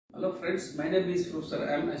Hello friends, my name is Professor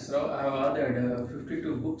M. S. Rao. I have authored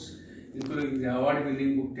 52 books, including the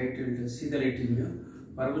award-winning book titled See the Writing You,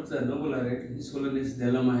 for which the Nobel laureate, his holiness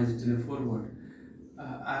Dalai Lama, has written a foreword.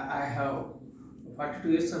 I have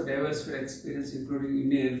 42 years of diversified experience, including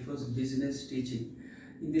Indian Air Force, business, teaching.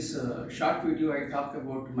 In this short video, I talk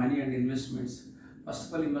about money and investments. First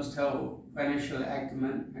of all, you must have financial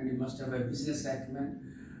acumen, and you must have a business acumen,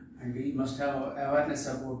 and you must have awareness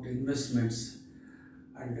about investments,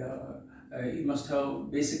 and you must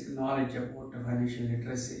have basic knowledge about financial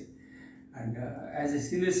literacy. And as a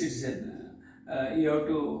senior citizen, you have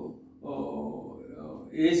to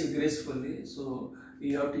age gracefully, so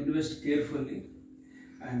you have to invest carefully,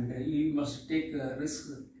 and you must take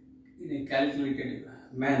risk in a calculated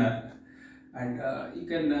manner. And you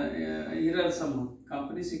can here are some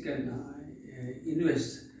companies you can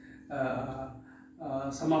invest.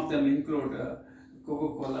 Some of them include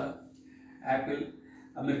Coca-Cola, Apple,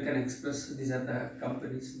 American Express. These are the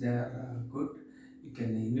companies. They are good. You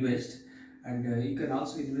can invest, and you can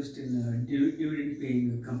also invest in dividend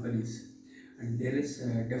paying companies. And there is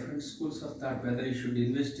different schools of thought whether you should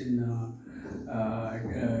invest in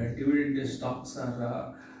dividend stocks,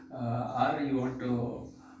 or you want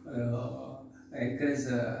to encourage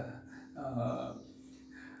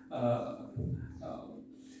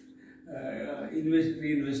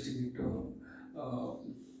reinvesting into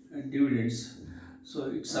dividends.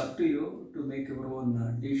 So it's up to you to make your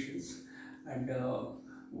own decisions. And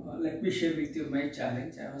let me share with you my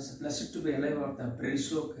challenge. I was blessed to be alive after the brain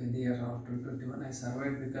stroke in the year of 2021. I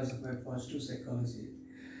survived because of my positive psychology.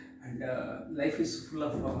 And life is full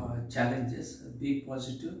of challenges. Be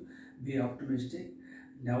positive, be optimistic,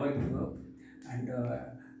 never give up, and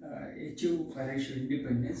achieve financial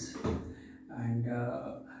independence, and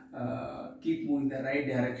keep moving the right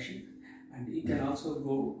direction. And you can also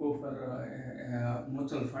go for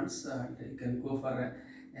mutual funds, and you can go for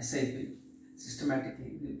a SIP, systematic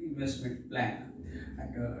investment plan,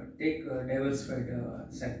 and take diversified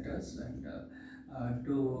sectors, and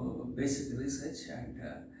do basic research, and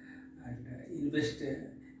invest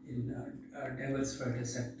in diversified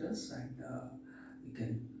sectors, and you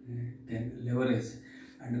can leverage.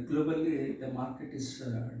 And globally the market is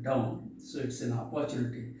down, so it's an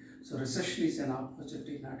opportunity. So recession is an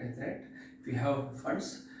opportunity, not a threat. If you have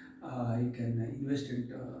funds, you can invest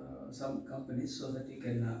in some companies so that you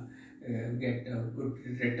can get good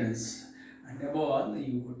returns. And above all,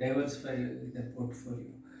 you diversify the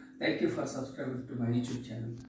portfolio. Thank you for subscribing to my YouTube channel.